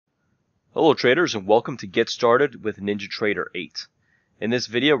Hello traders, and welcome to Get Started with NinjaCator 8. In this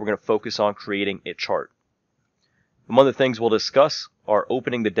video we're going to focus on creating a chart. Among the things we'll discuss are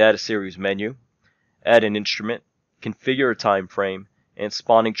opening the data series menu, add an instrument, configure a time frame, and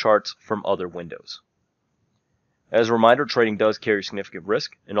spawning charts from other windows. As a reminder, trading does carry significant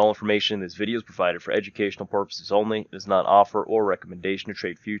risk, and all information in this video is provided for educational purposes only. It does not offer or recommendation to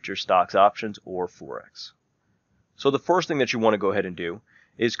trade futures, stocks, options, or Forex. So the first thing that you want to go ahead and do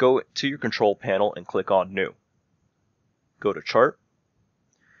is go to your control panel and click on New. Go to Chart,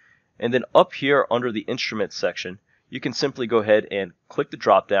 and then up here under the Instruments section, you can simply go ahead and click the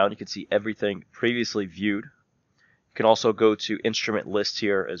drop down. You can see everything previously viewed. You can also go to Instrument List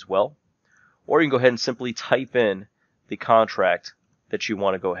here as well, or you can go ahead and simply type in the contract that you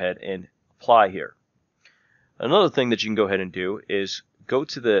want to go ahead and apply here. Another thing that you can go ahead and do is go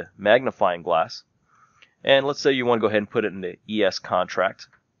to the magnifying glass, and let's say you want to go ahead and put it in the ES contract.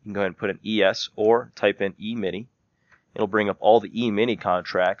 You can go ahead and put in ES or type in E-mini. It'll bring up all the E-mini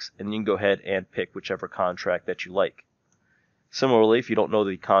contracts, and you can go ahead and pick whichever contract that you like. Similarly, if you don't know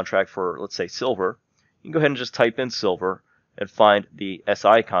the contract for, let's say, silver, you can go ahead and just type in silver and find the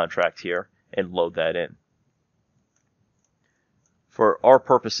SI contract here and load that in. For our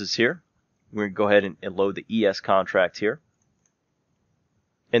purposes here, we're going to go ahead and load the ES contract here.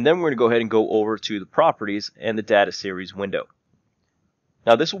 And then we're going to go ahead and go over to the properties and the data series window.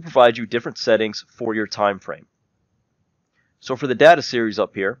 Now this will provide you different settings for your time frame. So for the data series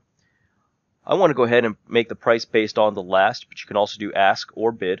up here, I want to go ahead and make the price based on the last, but you can also do ask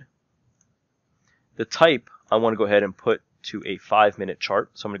or bid. The type I want to go ahead and put to a 5-minute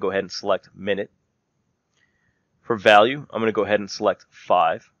chart, so I'm going to go ahead and select minute. For value, I'm going to go ahead and select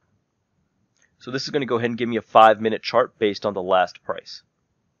 5. So this is going to go ahead and give me a 5-minute chart based on the last price.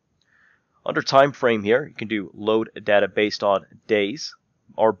 Under time frame here, you can do load data based on days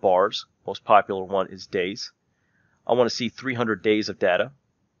or bars. Most popular one is days. I want to see 300 days of data.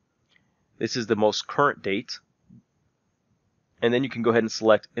 This is the most current date. And then you can go ahead and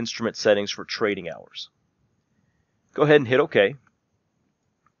select instrument settings for trading hours. Go ahead and hit OK.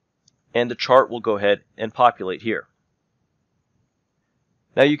 And the chart will go ahead and populate here.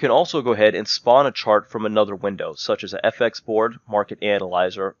 Now you can also go ahead and spawn a chart from another window, such as an FX board, market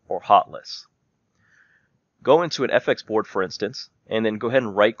analyzer, or hot list. Go into an FX board, for instance, and then go ahead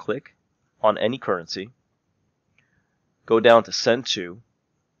and right click on any currency. Go down to Send To,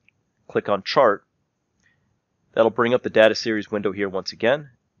 click on Chart. That'll bring up the data series window here once again.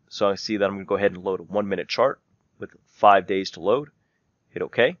 So I see that I'm going to go ahead and load a 1-minute chart with 5 days to load. Hit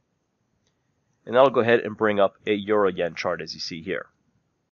OK. And that'll go ahead and bring up a Euro Yen chart as you see here.